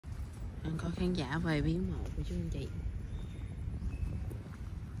Có khán giả về viếng mộ của chú anh chị.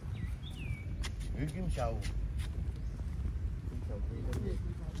 Kiếm sầu. Kiếm sầu chị tên gì?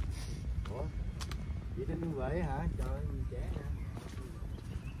 Ủa? Chị tên Như Vệ hả? Trời ơi, trẻ nè.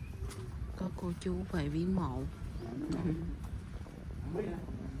 Có cô chú về viếng mộ.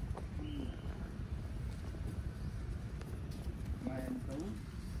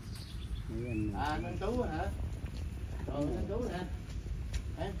 À, anh Tú hả? Rồi, anh Tú nè.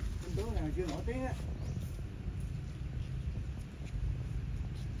 Anh Tú này chưa nổi tiếng á.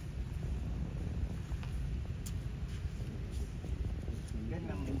 Cái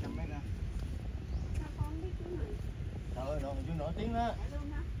 500 mét ra. Trời ơi, chú nổi tiếng đó.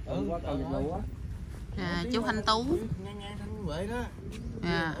 Qua cầu Nhật Lụ á. À, chú Thanh Tú. Ngang Thanh Huệ đó.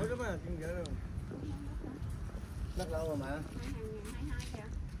 À. Nổi lắm á, rất lâu rồi mà.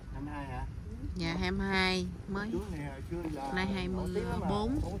 22 hả? Dạ 22 mới. Chú này chưa là nay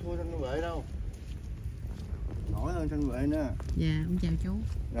 24. Không thua Thanh Huệ đâu. Nổi hơn Thanh Huệ nữa. Dạ, con chào chú.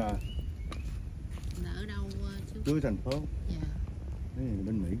 Rồi. Là ở đâu chú? Chú thành phố. Dạ. Cái này là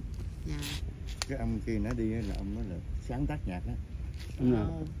bên Mỹ. Dạ. Cái ông kia nó đi là ông đó là sáng tác nhạc đó.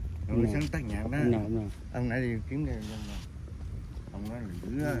 Ông sáng tác nhạc đó. Ông nãy đi kiếm đây ông nói là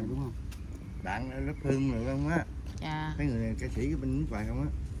dữ á, đúng không? Bạn ở lớp Hương rồi không á. Dạ. Cái người này ca sĩ bên nước ngoài không á.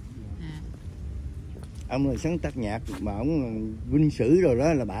 Dạ. Ông là sáng tác nhạc mà ông vinh sử rồi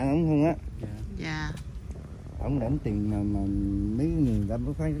đó là bạn ông không á. Dạ. Ông lãnh tiền mà mấy người ta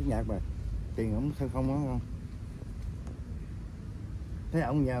mới phát nhạc mà tiền ông sao không đó không? Thế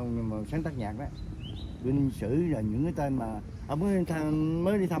ông vào mà sáng tác nhạc đó vinh sử là những cái tên mà ông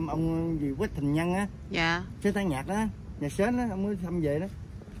mới đi thăm ông gì Quách Thành Nhân á. Dạ. Sáng tác nhạc đó, nhà sến đó, ông mới thăm về đó.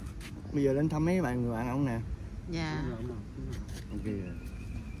 Bây giờ lên thăm mấy bạn người bạn ông nè. Dạ. Ông kia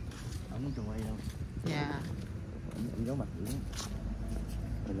ông muốn cho quay đâu. Dạ. Ông giấu mặt dữ.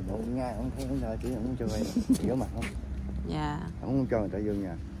 Mình là bộ Nga, ông không có chỉ ông muốn cho quay đâu. Giấu mặt không? Dạ. Ông không cho người ta vô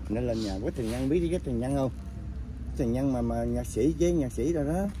nhà. Nó lên nhà Quách Thành Nhân, biết Quách Thành Nhân không? Thành Nhân mà nhạc sĩ với nhạc sĩ rồi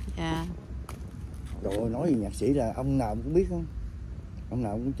đó. Dạ. Rồi nói gì nhạc sĩ là ông nào cũng biết không? Ông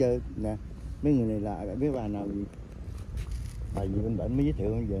nào cũng chơi nè. Mấy người này là biết bà nào gì? Bà gì bên bệnh mới giới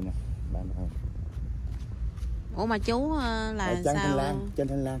thiệu về nè. Bà nào? Ủa mà chú là Trang sao? Thanh Lan, Trang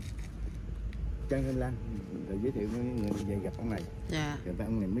Thanh Lan. Trang Thanh Lan rồi giới thiệu với người về gặp ông này. Dạ. Rồi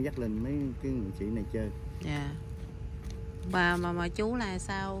ông này mới dắt lên mấy cái nghệ sĩ này chơi. Dạ. Mà chú là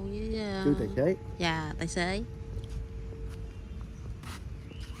sao với Chú tài xế. Dạ, tài xế.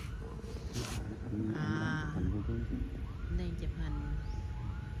 À. Đang chụp hình.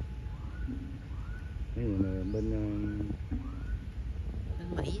 Mấy người này bên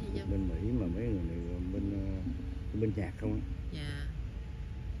Mỹ hay chứ? Bên Mỹ mà mấy người này bên nhạc không á. Dạ.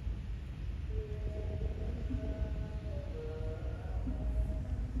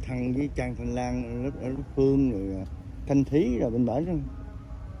 Thăng với Trang Thanh Lan ở lớp Phương rồi Thanh Thí rồi bên bển đó.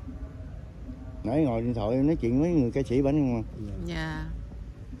 Nãy ngồi điện thoại nói chuyện với người ca sĩ bển không à. Dạ.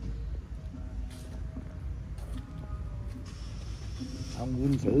 Ông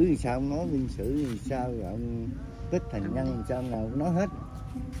vinh sử thì sao, ông nói vinh sử thì sao, rồi ông Thích Thành Nhân thì sao, ông nào cũng nói hết.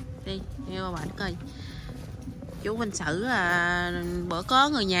 Đi, theo bạn coi. Chú Vinh Sử là bữa có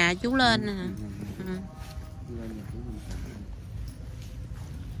người nhà chú lên nè. Ừ.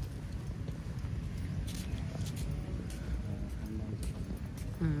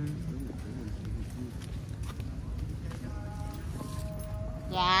 Ừ.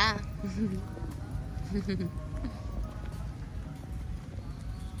 Dạ.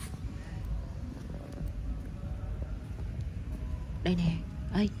 Đây nè,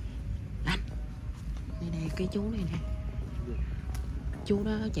 ê anh, đây nè cái chú này nè, chú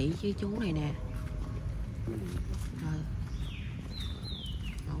đó chỉ với chú này nè.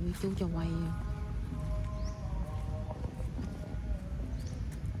 Không biết chú cho quay.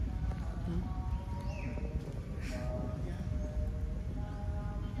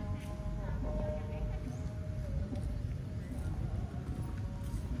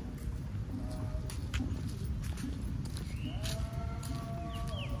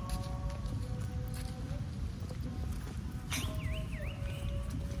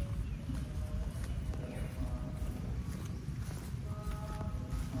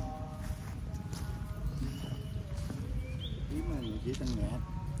 Chỉ tên Nhạc.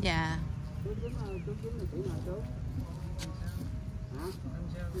 Dạ.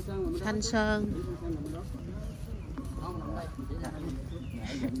 Thanh Sơn.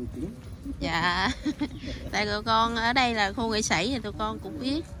 Dạ. Tại tụi con ở đây là khu nghệ sĩ thì tụi con cũng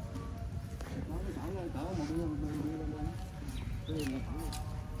biết.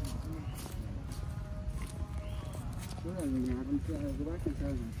 Đó là nhà của bác Thanh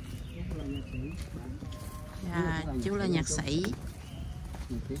Sơn. Dạ, chú là nhạc sĩ.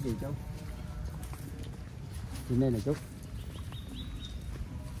 Nhạc sĩ gì chú? Trên đây là chú.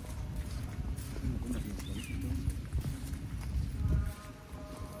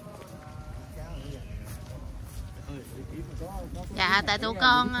 Dạ, tại tụi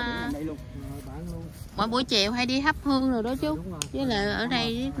con mỗi buổi chiều hay đi thắp hương rồi đó chú. Với lại ở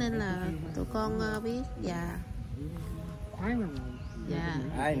đây nên là tụi con biết. Dạ. Dạ.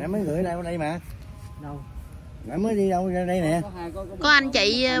 Ai nãy mấy người đâu đây mà. Đâu? Nãy mới đi đâu ra đây nè. Có anh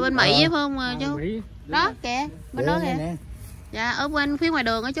chị bên Mỹ phải không chú? Đó kìa, bên đó kìa. Dạ, ở bên phía ngoài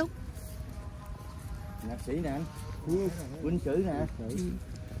đường đó chú. Nhạc sĩ nè anh. Quân sử nè.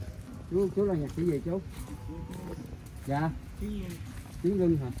 Chú là nhạc sĩ gì chú? Dạ. Tiếng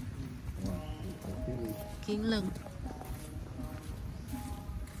Lưng hả? Kiến Lưng.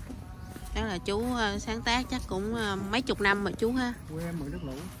 Chắc là chú sáng tác chắc cũng mấy chục năm rồi chú ha. Quê em mùa nước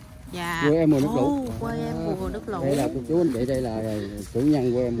lũ. Dạ. Quê em mùa nước lũ. Quê em mùa nước lũ. Đây là chú anh chị, đây là chủ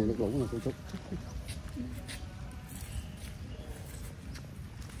nhân quê em mùa nước lũ nè chú.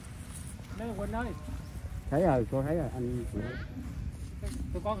 Đấy là Quỳnh ơi. Thấy rồi, cô thấy rồi anh.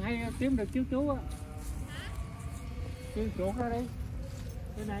 Tụi con hay kiếm được trước chú á. Kêu chuột ra đi.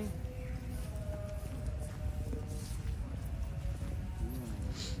 Cái này.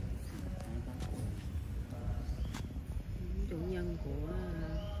 Chủ nhân của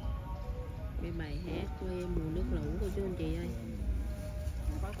cái bài hát Quê em mùa nước lũ của chú anh chị ơi.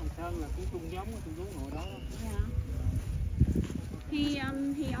 Bác Còn Sơn là cũng chung giống của chú ngồi đó. Yeah.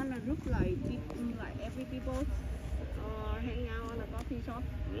 He on a group like every people hang out on a coffee shop.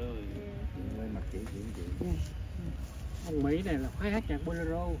 Really? Quên mặt chị. Ông Mỹ này là phải hát nhạc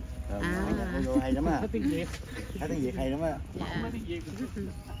Bolero. Nhạc Bolero hay lắm á. Hát tiếng Việt. Hát tiếng Việt hay lắm á. Dạ. Hát tiếng Việt.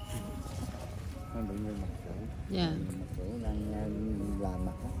 Con đừng lên mặt cổ. Dạ. Mặt cổ đang làm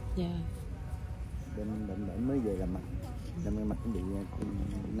mặt á. Dạ. Bệnh mới về làm mặt. Làm cái mặt cũng bị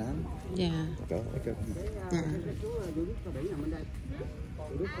nám. Dạ. Chỗ ở chỗ. Dạ. Chú vụ Đức Sa Bỉ nằm bên đây.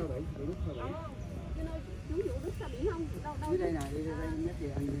 Vụ Đức Sa Bỉ. Chú vụ Đức Sa Bỉ không? Đâu Đây nè, đi đây nhắc gì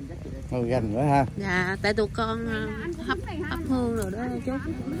anh dắt gì đây. Thôi gần nữa ha. Dạ, tại tụi con hấp hương rồi đó chú.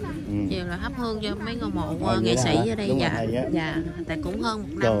 Chiều là hấp hương cho mấy người mộ nghệ sĩ ở đây. Dạ. Dạ, tại cũng hơn một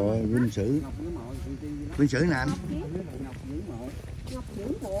năm. Trời ơi, Vinh Sử. Vinh Sử nè anh. Ngọc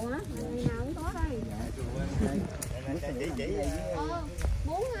dưỡng mộ á, ngày nào cũng có đây.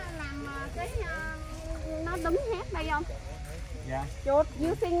 Muốn làm cái nó đứng hát đây không? Dạ. Chốt,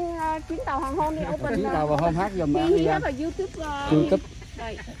 you sing chuyến tàu hoàng hôn đi, open. Chuyến tàu hoàng hôn hát giùm anh đi. He have a YouTube. YouTube.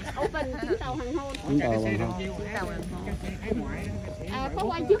 Đây, open chuyến tàu hoàng hôn. Chuyến tàu hoàng hôn. Có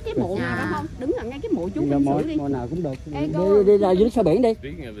qua trước cái mộ nào đó không? Đứng ở ngay cái mộ chú Vinh Sử đi. Mộ nào cũng được. Đi ra dưới Sa Biển đi.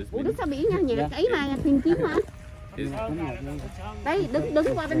 Ủa Đức Sa Biển nha, nhạc ấy mà tìm kiếm hả? Đây,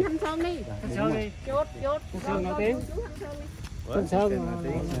 đứng qua bên Thanh Sơn đi. Thanh Sơn đi. Chốt. Thanh Sơn nổi tiếng. Thanh Sơn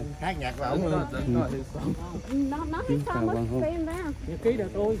hát nhạc vào ổng luôn. Nó hát sao mất tên ra. Nhật ký đời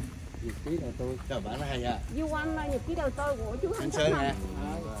tôi. Nhật ký đời tôi. Trời bạn nó hay à. You want nhật ký đời tôi của chú Thanh Thanh Sơn Sơn nè. hả?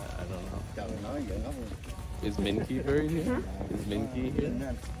 Trời nói giỡn ốc luôn. Is Minky here? Is Minky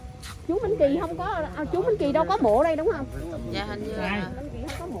here? Chú Minh Kỳ không có, chú Minh Kỳ đâu có mộ đây đúng không? Dạ, hình như là Minh Kỳ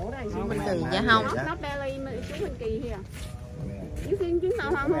không có mộ đây. Minh Kỳ, dạ không. Nó belly chú Minh Kỳ kìa. Chú phim chuyến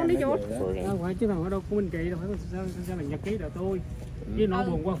tàu hoàng hôn đi chú. Đâu phải chứ thằng ở đâu của Minh Kỳ đâu phải sao là nhật ký đời tôi. Với nỗi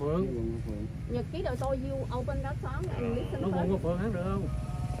buồn qua Phượng. Nhật ký đời tôi you open that song and listen. Nỗi buồn qua Phượng hát được không?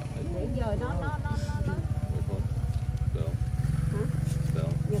 Bây giờ nó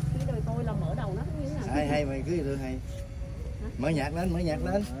nhật ký đời tôi là mở đầu nó như thế nào? Hay mày cứ tôi hay. Mở nhạc lên.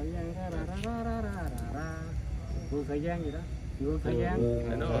 Ngược thời gian gì đó. Ngược thời gian.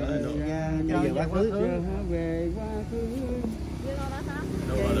 Cho về quá khứ. Về quá khứ. You know that hả?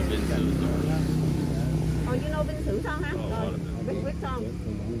 No, a lot of Vinh Sử song. Oh, you know Vinh Sử song hả? Rồi, Vinh song.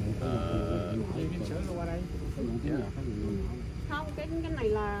 Vinh Sử đâu qua đây. Không, cái này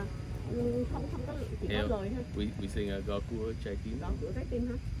là không có chỉ có lời ha. We sing Gõ Cửa Trái Tim. Gõ Cửa Trái Tim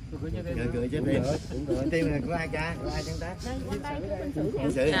hả? Cười chứ tim. Tim này của ai ca? Của ai sáng tác? Đây, bên đây chú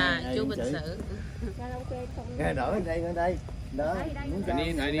Vinh Sử nè. Vinh Sử. Dạ, chú Vinh Sử. Karaoke không. Nghe đổi bên đây. Đó.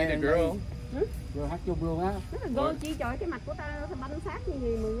 I need a girl. Rồi hát chung luôn á. Rất là go chi trời, cái mặt của ta banh sát như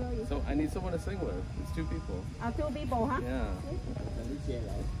gì mà ghê vậy? So I need someone to sing with. It's two people. Two people hả? Yeah.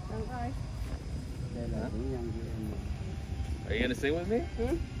 Được rồi. Đây là chủ nhân của em. Are you gonna sing with me?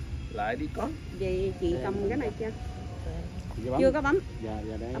 Lại đi con. Vậy chị cầm cái này chưa? Chưa có bấm. Dạ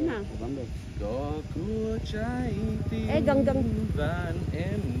đấy. Bấm nào? Bấm đi. Gõ cửa trái tim. Ê gần. Van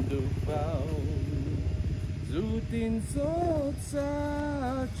em được vào. Dù tin xót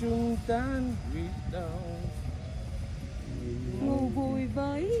xa chung tan vì đau. Ngủ vui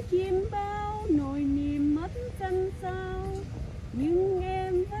với chim bao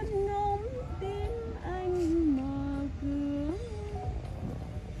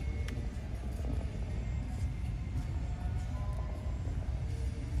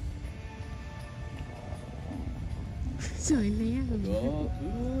Rồi lé Có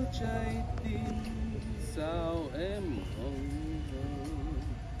thứ trái tim sao em không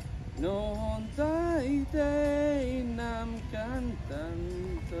non tay tê nam can tàn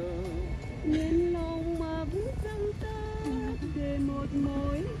thơ nên lòng mà bước răng tơ để một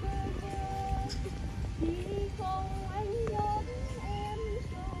mối bơ vơ khi không anh đón em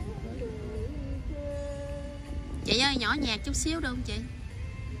trong đời thơ. Chị ơi, nhỏ nhạc chút xíu được không chị?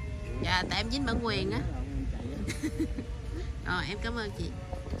 Dạ, tại em dính bản quyền á. Rồi, em cảm ơn chị.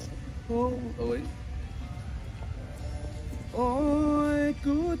 Ôi ôi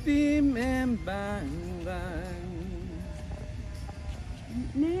cứu tim em bàng vàng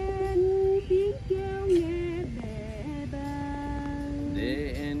Nên tiếng kêu nghe bẻ bàng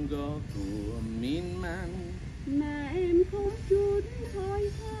để em gõ của min man mà em không chút hỏi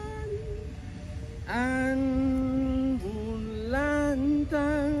han. anh buồn lang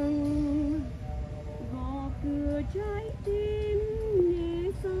thang Gõ cửa trái tim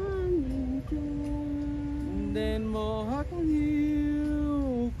nghe xa nghìn trùng đèn màu hắt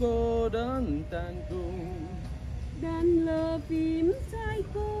hiu cô đơn tàn cùng đàn lờ phím sai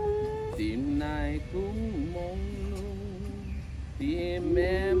cung tim này cũng mong lung tim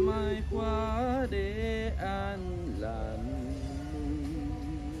em ai quá để an lành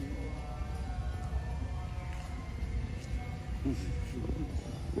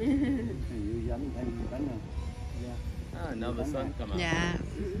Vui lắm, thấy bánh không? Another sun come out. Dạ.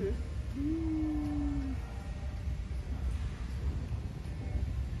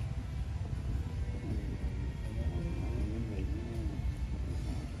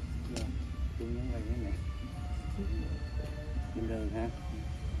 Chung giống vậy nè. Bình thường ha.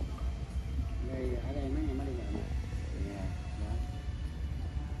 Đây ở đây mấy ngày mới đi làm.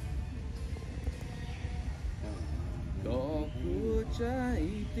 Có của trái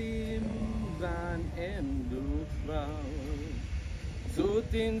tim van em đút vào dù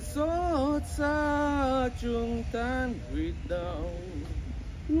tình xót xa chung tan huyết đau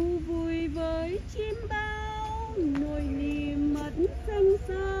ngu vui với chim bao nỗi niềm mất xanh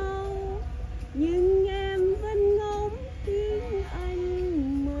sao nhưng em vẫn ngóng tiếng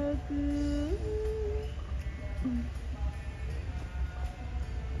anh mở cửa.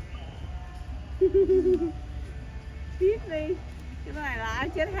 Tiếp đi, cái này là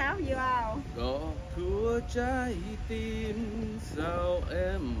chết háo gì vào. có của trái tim sao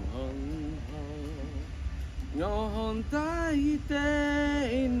em hận nhỏ hòn tay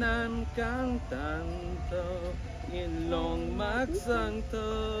tê nam càng tàn thơ nhìn lòng mắt sang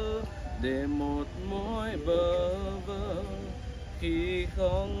thơ để một mối bơ vơ khi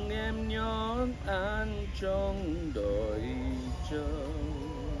không em nhón anh trong đợi chờ.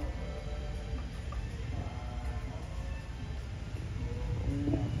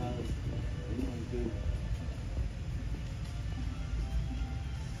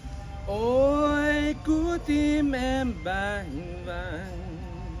 Ôi của tim em bàng vàng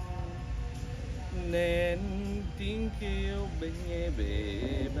nên tiếng kêu bên nghe bề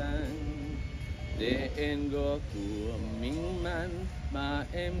bàng để em gõ của mình man mà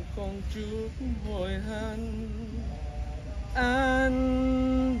em không chút hồi han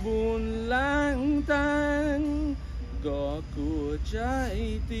anh buồn lang thang gõ của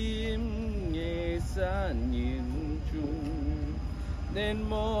trái tim nghe xa nhìn chung nên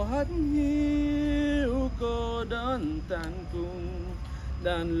mồ hắt hiu cô đơn tàn cùng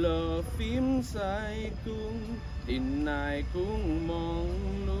đàn lờ phím sai cung tình này cũng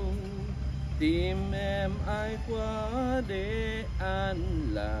mong lung tim em ai quá để an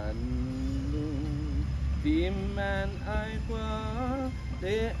làn lung tim em ai quá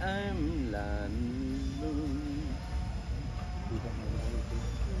để em làn lung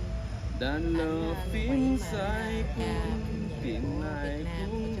đàn lờ phím sai cung tình này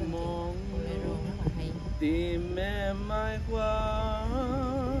cũng mong tìm em ai quá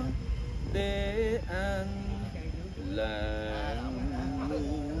để an làng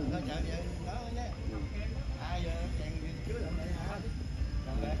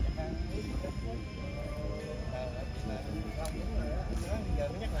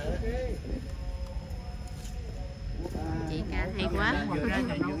Chị ca hay quá.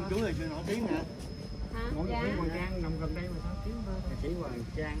 Chú là chưa nổi tiếng hả? Mỗi cái Hoàng Trang nằm gần đây mà sao tiếng thôi. Nhạc sĩ Hoàng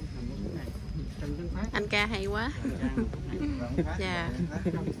Trang nằm ở chỗ này. Trần Tân Phát. Anh ca hay quá. Dạ.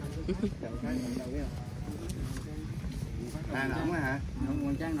 À là ông hả?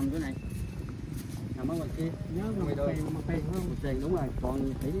 Hoàng Trang nằm chỗ này. Nằm ở ngoài kia. Nhớ Ngoài một đôi. tiền không? Một tiền đúng rồi. Còn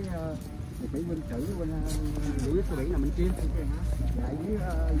nhạc sĩ bên Trữ bên Vũ Đức Bỉ nằm bên kia. Đại với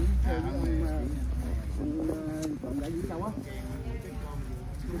còn đại với đâu á?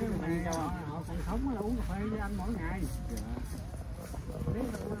 Thằng sống là uống cà phê với anh mỗi ngày. Nếu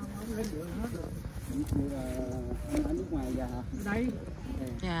không lên đường hết rồi. Như là anh ở nước ngoài già hả? Đây.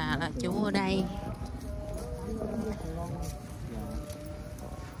 Dạ là chú ở đây.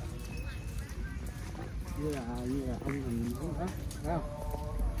 Như là ông mình đó, thấy không?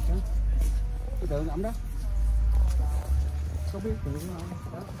 Đó. Cái tượng ổng đó. Có biết tượng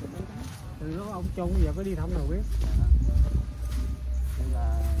không? Đó, từ đó ông Trung giờ có đi thăm nào biết.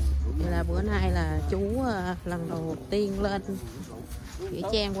 Vậy là bữa nay là chú lần đầu tiên lên nghĩa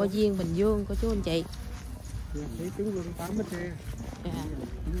trang qua Duyên Bình Dương của chú anh chị. Nhạc sĩ Tiếng Lưng 8 mét tre. Dạ.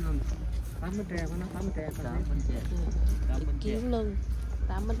 8 mét tre, phải nói 8 mét tre. Kiếm lưng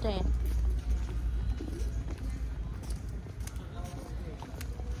 8 mét tre.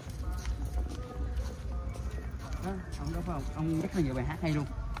 Đó, ông đó phải không? Ông rất là nhiều bài hát hay luôn.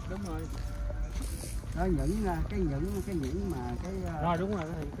 Đúng rồi. Đó những mà cái Rồi đúng rồi.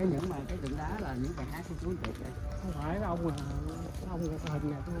 Cái những mà cái tượng đá là những bài hát của chú anh chị. Không phải là ông cái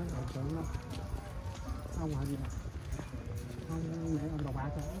hình này cái tượng đâu. Ông hình này. Ông này ông đầu bạc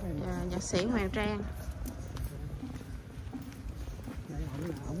rồi. Nhạc sĩ Hoàng Trang. Đây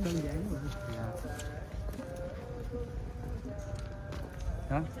ổng đơn giản rồi.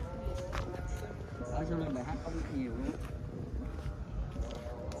 Đó. Ở sau lưng bài hát không nhiều luôn.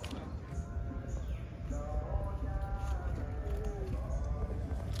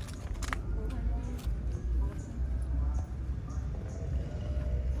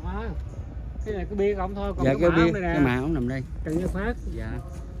 Cái này cái bia của ông thôi, còn dạ, cái mã bia, đây nè. cái mã ông nằm đây. Trần Như Phát. Dạ.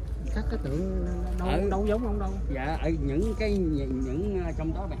 Các cái tượng đâu giống ông đâu. Dạ ở những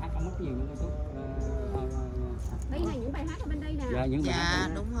trong đó bài hát không mất nhiều luôn chú. Đây là những bài hát ở bên đây nè. Dạ những bài hát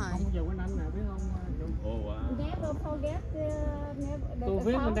Dạ đúng rồi. Không bao giờ quên anh nè, biết không? Never forget, Tôi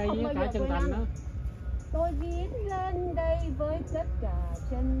viết bên đây với cả chân thành đó. Tôi viết lên đây với tất cả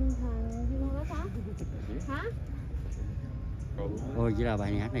chân thành. Như không đó sao? Hả? Ôi chỉ là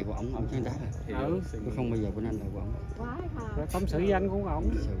bài hát này của ông sáng tác rồi. Tôi không bao giờ quên anh là của ông. Quá hả? Rồi tâm sự với anh của ổng.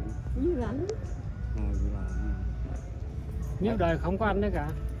 Như rảnh. Vậy là Nếu đời không có anh nữa cả.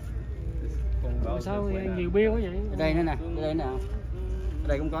 Rồi sao nhiều bia quá vậy? ở đây nữa nè, ở đây nè. Ở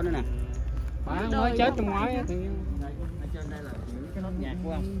đây cũng có nữa nè. Bà mới chết trong ngoái thì Ở trên đây là những cái nốt nhạc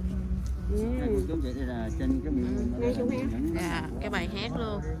của ông. Chú vậy đây là trên cái miệng. Dạ, cái bài hát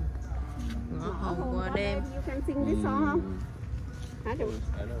luôn. Ngõ hồn qua đêm. You can sing this song không? Hả chú?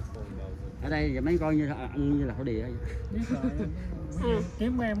 Ở đây mấy con như là thổ địa vậy. biết rồi.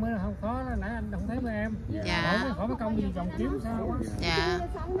 Kiếm em mới không khó đó, nãy anh không thấy mấy em. Dạ. Khỏi mấy công gì vòng kiếm sao á. Dạ.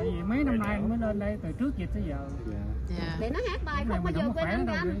 Tại vì mấy năm nay anh mới lên đây từ trước dịch tới giờ. Dạ. Để nó hát bài Này không bao mình giờ không có quên khỏe anh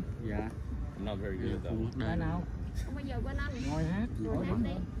đâu anh. đi. Dạ. Not very good though. Đây nào. Không bao giờ quên anh. Ngồi hát. Ngồi hát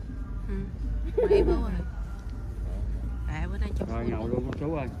đi. Mấy bữa rồi. À bữa nay chụp. Rồi nhậu luôn con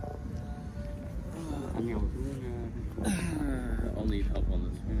chú ơi. Anh nhậu chú. I'll need help on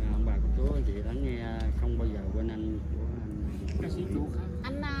this. Ông bà con chú anh chị lắng nghe không bao giờ quên anh của Ca sĩ chuột hả?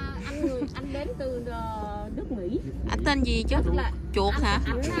 Anh đến từ nước Mỹ. Anh tên gì chứ? Chuột hả?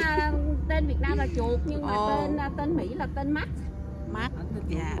 Anh tên Việt Nam là chuột nhưng mà tên Mỹ là tên Max. Mắt.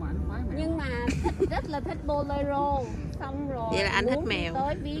 Dạ. Nhưng mà rất là thích Bolero. Xong rồi Vậy là anh thích muốn mèo.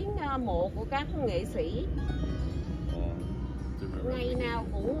 tới viếng mộ của các nghệ sĩ. Ngày nào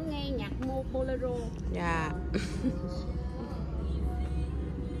cũng nghe nhạc Bolero. Dạ.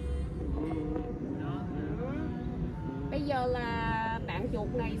 Bây giờ là bạn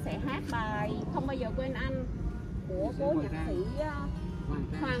chuột này sẽ hát bài Không Bao Giờ Quên Anh của cố nhạc sĩ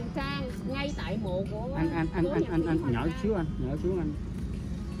Hoàng Trang ngay tại mộ của anh nhỏ xíu anh, nhỏ xíu anh.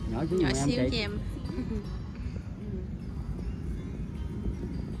 Nhỏ xíu Nhỏ em xíu cho chị. em.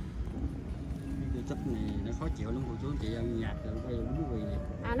 Cái chất này nó khó chịu lắm cô chú chị ăn nhạc rồi bây giờ đúng quyền này.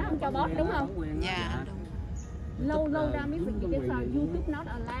 À nó không cho bóp đúng không? Dạ. Lâu ra mới phải cái YouTube not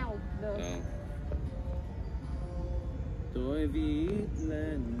allowed. Tôi viết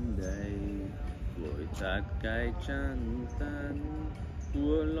lên đây vội tạt cái chăn tan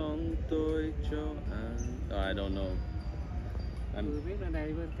của lòng tôi cho anh. I don't know. Tôi viết lên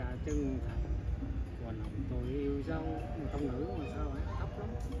đây với cả chân thành. Còn lòng tôi yêu dấu công nữ mà sao hả? Thấp lắm.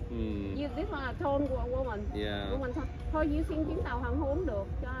 This one là tone của woman. Yeah. Woman thôi you sing chuyến tàu hoàng hôn được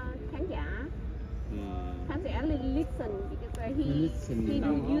cho khán giả. Khán giả listen because he do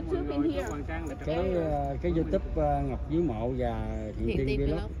YouTube in here. Cái YouTube Ngọc Dưới Mộ và Hiện Tiên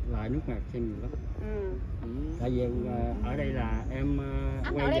Vlog là nước ngọt xem nhiều lắm. Tại vì ở đây là em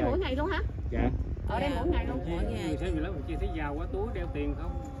anh ở đây mỗi ngày luôn hả? Dạ. Ở đây mỗi ngày luôn. Người thấy gì lắm, chị thấy giàu quá túi đeo tiền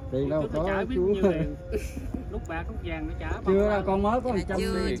không? Tiền đâu nó trả có biết chú. nhiêu tiền. Lúc bạc lúc vàng nó trả. Chưa đâu, con mới có Dạ,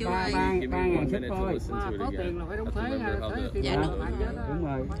 chưa 130.000 xích thôi. Mà có tiền là phải đóng thuế nha, thuế tiền Dạ, là phải chết đó. Đúng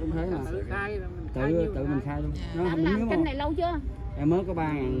rồi, đúng thế mà. Tự khai rồi Tự mình khai luôn. Nó Anh không làm nếu kênh mà này lâu chưa? em mới có 3.000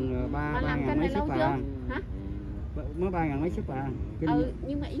 Anh làm kênh mấy này xích lâu chưa? à. Hả? Mới 3.000 mấy xích à.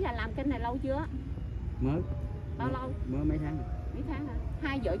 Nhưng mà ý là làm kênh này lâu chưa? Mới. Bao lâu? Mới mấy tháng. Mấy tháng hả?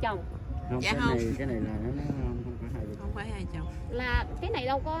 Hai vợ chồng? Không, Dạ cái này là nó không phải hai vợ chồng. Không phải hai chồng. Là cái này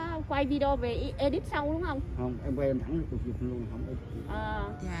đâu có quay video về edit sau đúng không? Không, em quay em thẳng được cục dục luôn, không.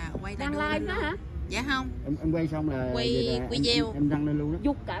 Dạ, quay Đang live đó hả? Dạ không. Em quay xong là Quay video. em đăng lên luôn đó.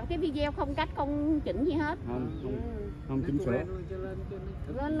 Dục cả cái video không cắt không chỉnh gì hết. Không chỉnh sửa.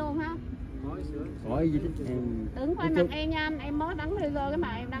 Lên luôn ha. Khỏi gì em. Tưởng coi mặt em nha anh, em mới bắn video cái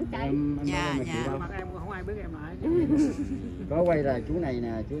mà em đang chạy. Dạ. Mặt em không ai biết em lại. Có quay là chú này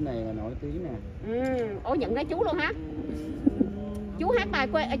nè, chú này là nổi tiếng nè. Ủa nhận ra chú luôn hả? Chú hát bài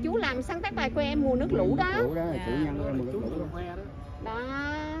quê, chú làm sáng tác bài quê em mùa nước lũ đó. Lũ đó, chủ nhân em mùa nước lũ đó. Đó,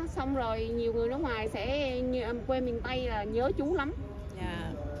 xong rồi nhiều người nước ngoài sẽ quê miền Tây là nhớ chú lắm.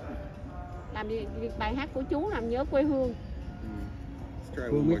 Dạ. Làm bài hát của chú làm nhớ quê hương.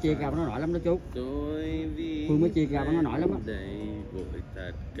 Phương mới chia cao nó nổi lắm đó chú. Phương mới chia cao nó nổi lắm á.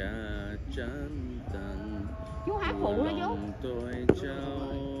 Chú hát phụ đó chú.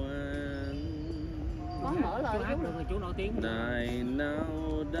 Có mở lời chú hát được là chú nổi tiếng. Này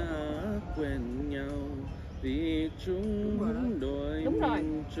nào đã quen nhau vì chúng đôi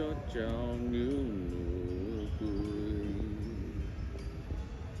mình cho trao những nụ cười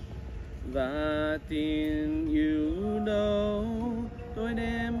và tình yêu đâu tôi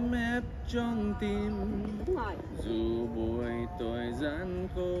đem ép trong tim. Dù buổi tôi gian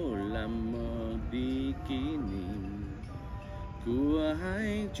khổ làm mờ đi kỷ niệm của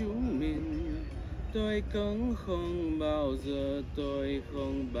hai chúng mình. Tôi cũng không bao giờ, tôi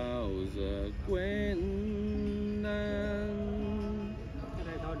không bao giờ quên anh.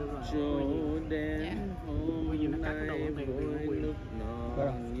 Cho đến hôm nay mỗi lúc nó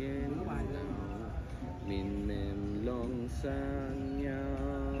nhẹ mình mềm lòng xa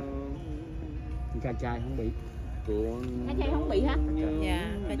nhau. Ca trai không bị. Ca trai không bị hả?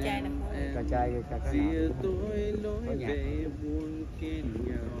 Dạ, ca trai là ca trai Dìa tôi lối về buồn khi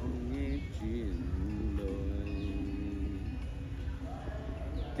nhau nghe chuyện đời.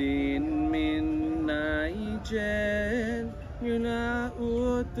 Tình mình nãy chết như là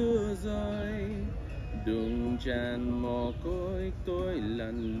úa tua rơi. Đừng tràn mồ côi tôi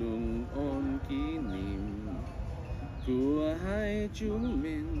lạnh lùng ôm kỷ niệm của hai chúng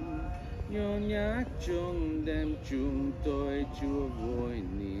mình. Nhớ nhát trong đêm chúng tôi chưa vội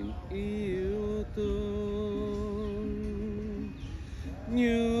niềm yêu thương.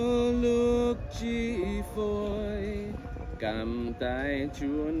 Như lúc chỉ phôi cầm tay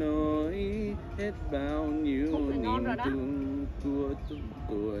Chúa nói hết bao nhiêu niềm thương của chúng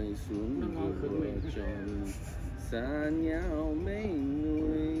tôi xuống vợ chồng xa nhau mấy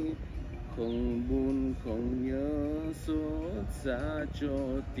người. Không buồn không nhớ xót xa cho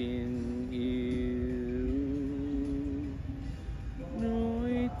tình yêu.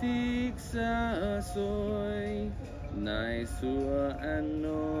 Nỗi tiếc xa xôi này xưa anh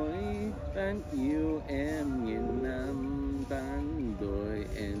nói anh yêu em nghìn năm, bán đôi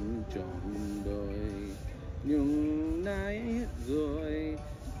em trọn đời. Nhưng nay hết rồi,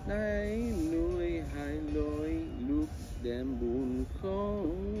 nay nuôi hai lối lúc đêm buồn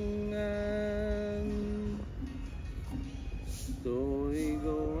không an. Tôi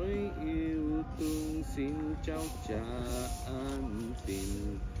gói yêu thương xin trao trả an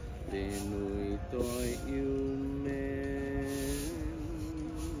tình để nuôi tôi yêu mến.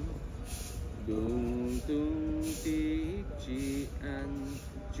 Đừng tung tiếc chỉ anh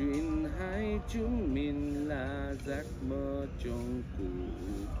chuyện hai chúng mình là giấc mơ trong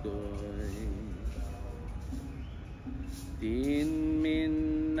cuộc đời. Tin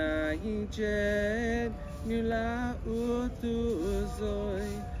mình ai chết như lá úa tua rồi.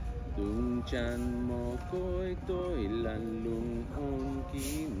 Tung tràn mồ côi tôi lạnh lùng ôm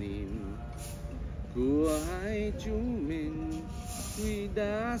kỷ niệm của hai chúng mình. Tuy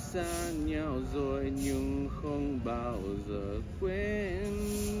đã xa nhau rồi nhưng không bao giờ quên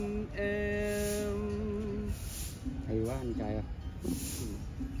em. Hay quá anh trai ạ.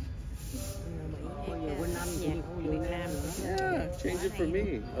 Yeah, change it for me.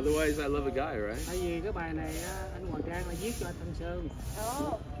 Otherwise, I love a guy, right? Tại vì cái bài này anh Hoàng Trang là viết cho Thanh Sơn.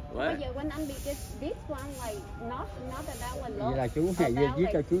 Bây giờ when anh bị this one like not about one love. Vậy là chú này viết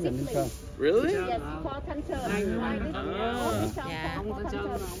cho chú Thanh Sơn. Really? Yes, for Thanh Sơn.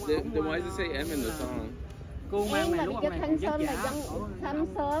 Then why does it say M in the song? Cô mang này lúc cho này Thanh rất Sơn là giả. dân Thanh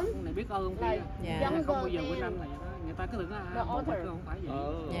Sơn Này biết ơn là Dạ. dân không bao giờ quên anh này. Người ta cứ tưởng là không phải vậy.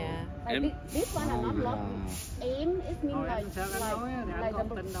 Dạ. This one là not love. Em it mean like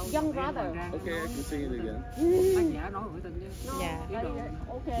young brother. Okay, I can sing it again. Tác giả nói hỏi tình chứ. Dạ.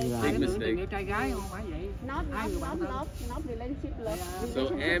 Okay. Big mistake. Tình yêu trai gái không phải vậy. Not relationship love. So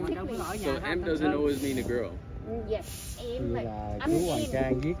M doesn't always mean a girl. Yes, em Thì like là anh chú Hoàng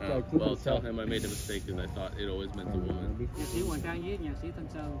Trang viết cho chú Well, Thanh tell Sơn. him I made a mistake because I thought it always meant a woman. Nhạc sĩ Hoàng Trang với nhạc sĩ Thanh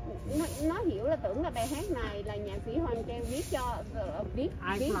Sơn. nó hiểu là tưởng là bài hát này là nhạc sĩ Hoàng Trang viết cho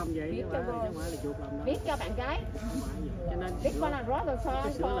Ai cũng làm vậy chứ không phải là chuột làm đó. viết cho bạn gái. Cho nên This one is rather song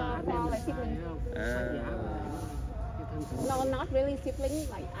cái sửa là anh em for là like sibling. No, not really sibling.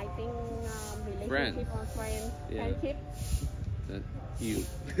 Like I think relationship or friendship. That you.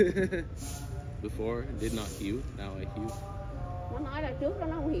 Before did not heal, now I heal. Nó nói là trước đó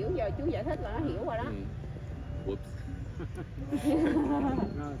nó không hiểu, giờ chú giải thích là nó hiểu rồi đó. Whoops.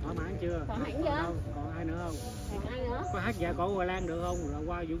 Rồi thỏa mãn chưa? Thỏa mãn chưa? Còn ai nữa không? Còn ai nữa? Có hát Dạ Cổ Hoài Lan được không? Rồi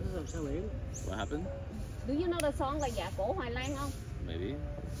qua Dũng Sao Biển. What happened? Do you know the song là Dạ Cổ Hoài Lan không? Maybe.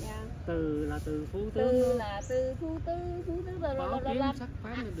 Yeah. Từ là từ phú Từ tướng. là từ phú tư Bảo kiếm sắc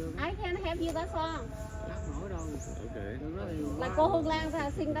phán lên đường. I can have you that song. Hát nổi đâu. Okay. Đường đó thì Là cô Hương Lan ra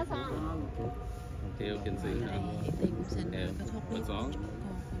sing that song. Theo can sing. Hiển Tiên cũng xin Yeah. kết thúc What song?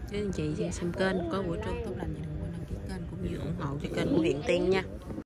 Các anh chị xem kênh có buổi trưa tốt lành thì đừng quên đăng ký kênh cũng như ủng hộ cho kênh của Hiển Tiên nha.